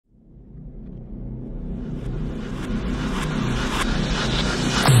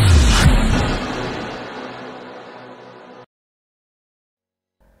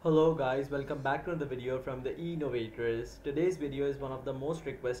Hello guys, welcome back to the video from the E-Innovators. Today's video is one of the most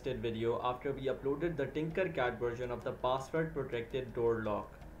requested video after we uploaded the Tinker CAD version of the password protected door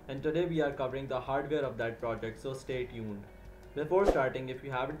lock. And today we are covering the hardware of that project, so stay tuned. Before starting, if you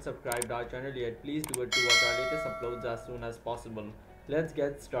haven't subscribed our channel yet, please do it to watch our latest uploads as soon as possible. Let's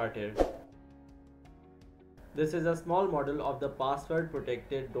get started. This is a small model of the password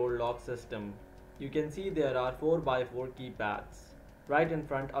protected door lock system. You can see there are 4x4 keypads right in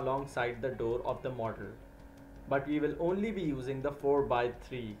front alongside the door of the model. But we will only be using the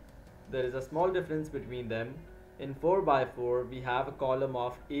 4x3. There is a small difference between them. In 4x4 we have a column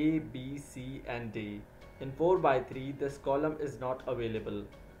of A, B, C and D. In 4x3 this column is not available.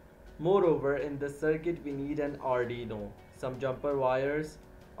 Moreover, in this circuit we need an Arduino, some jumper wires,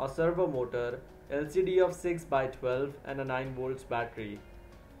 a servo motor, LCD of 6x12 and a 9 volts battery.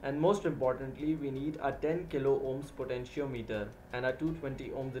 And most importantly, we need a 10 kilo ohms potentiometer and a 220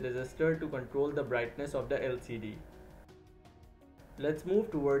 ohms resistor to control the brightness of the LCD. Let's move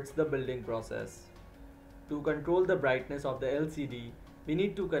towards the building process. To control the brightness of the LCD, we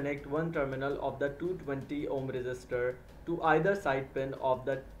need to connect one terminal of the 220 ohm resistor to either side pin of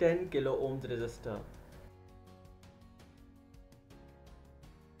the 10 kilo ohms resistor.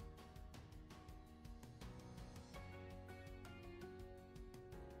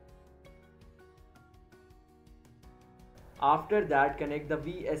 After that, connect the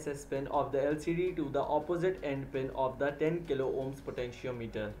VSS pin of the LCD to the opposite end pin of the 10 kilo ohms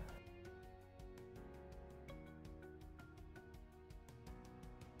potentiometer.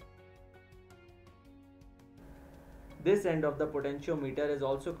 This end of the potentiometer is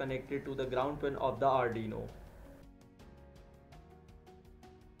also connected to the ground pin of the Arduino.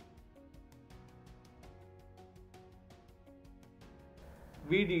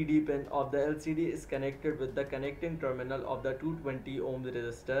 VDD pin of the LCD is connected with the connecting terminal of the 220 ohms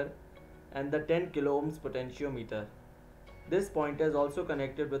resistor and the 10 kilo ohms potentiometer. This pointer is also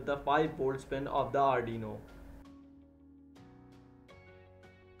connected with the 5 volts pin of the Arduino.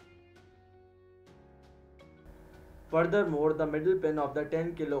 Furthermore, the middle pin of the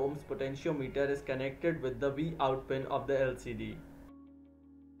 10 kilo ohms potentiometer is connected with the V out pin of the LCD.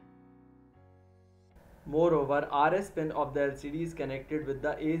 Moreover, RS pin of the LCD is connected with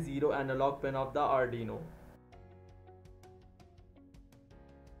the A0 analog pin of the Arduino.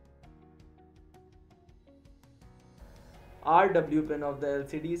 RW pin of the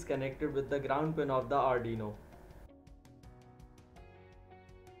LCD is connected with the ground pin of the Arduino.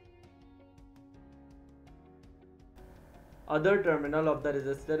 Other terminal of the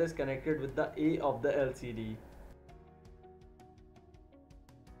resistor is connected with the A of the LCD.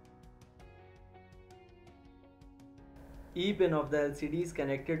 E pin of the LCD is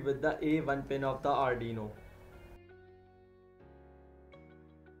connected with the A1 pin of the Arduino.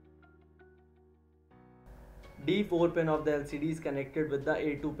 D4 pin of the LCD is connected with the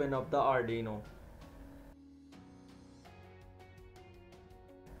A2 pin of the Arduino.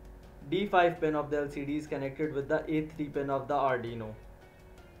 D5 pin of the LCD is connected with the A3 pin of the Arduino.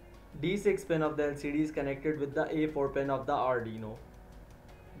 D6 pin of the LCD is connected with the A4 pin of the Arduino.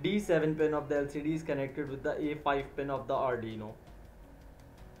 D7 pin of the LCD is connected with the A5 pin of the Arduino.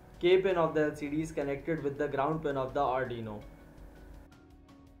 K pin of the LCD is connected with the ground pin of the Arduino.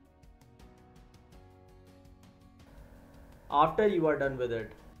 After you are done with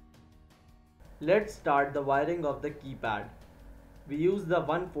it, let's start the wiring of the keypad. We use the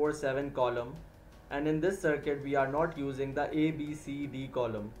 147 column, and in this circuit we are not using the A, B, C, D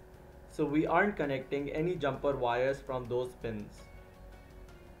column, so we aren't connecting any jumper wires from those pins.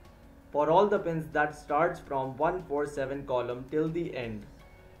 For all the pins that starts from 147 column till the end,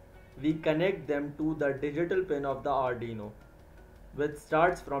 we connect them to the digital pin of the Arduino, which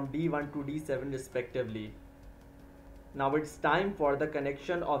starts from D1 to D7 respectively. Now it's time for the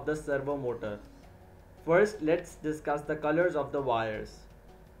connection of the servo motor. First, let's discuss the colors of the wires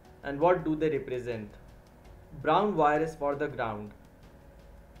and what do they represent. Brown wire is for the ground,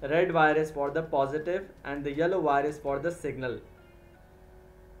 red wire is for the positive, and the yellow wire is for the signal.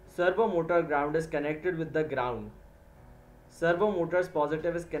 Servo motor ground is connected with the ground. Servo motor's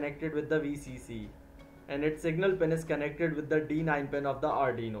positive is connected with the VCC, and its signal pin is connected with the D9 pin of the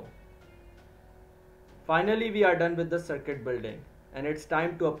Arduino. Finally, we are done with the circuit building, and it's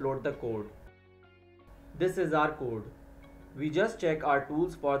time to upload the code. This is our code. We just check our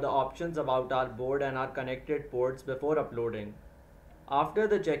tools for the options about our board and our connected ports before uploading. After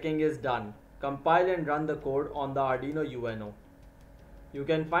the checking is done, compile and run the code on the Arduino UNO. You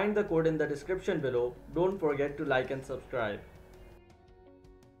can find the code in the description below. Don't forget to like and subscribe.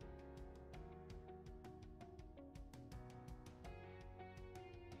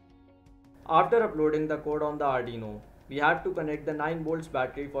 After uploading the code on the Arduino, we have to connect the 9 volts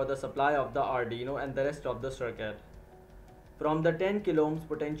battery for the supply of the Arduino and the rest of the circuit. From the 10 kilo ohms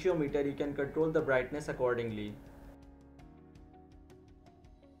potentiometer, you can control the brightness accordingly.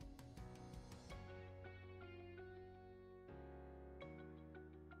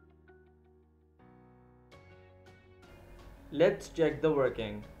 Let's check the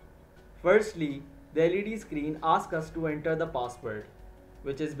working. Firstly, the LED screen asks us to enter the password,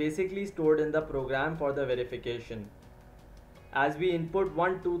 which is basically stored in the program for the verification. As we input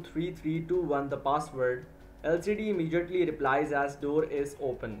 123321 the password, LCD immediately replies as door is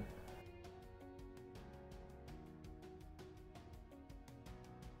open.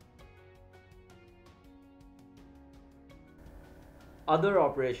 Other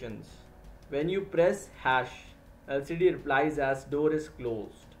operations. When you press hash, LCD replies as door is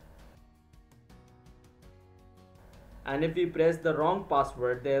closed. And if we press the wrong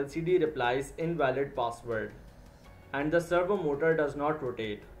password, the LCD replies invalid password. And the servo motor does not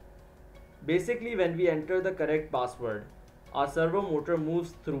rotate. Basically, when we enter the correct password, our servo motor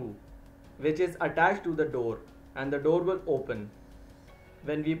moves through, which is attached to the door, and the door will open.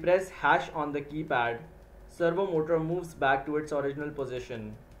 When we press hash on the keypad, servo motor moves back to its original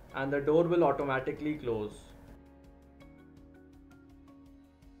position, and the door will automatically close.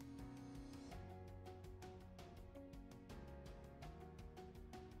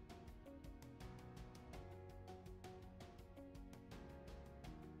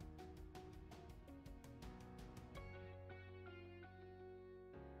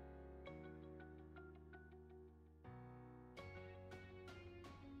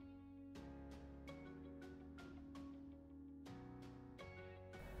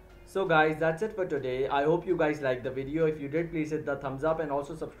 So guys, that's it for today. I hope you guys liked the video. If you did, please hit the thumbs up and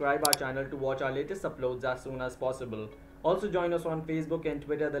also subscribe our channel to watch our latest uploads as soon as possible. Also join us on Facebook and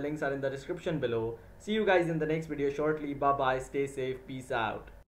Twitter. The links are in the description below. See you guys in the next video shortly. Bye bye. Stay safe. Peace out.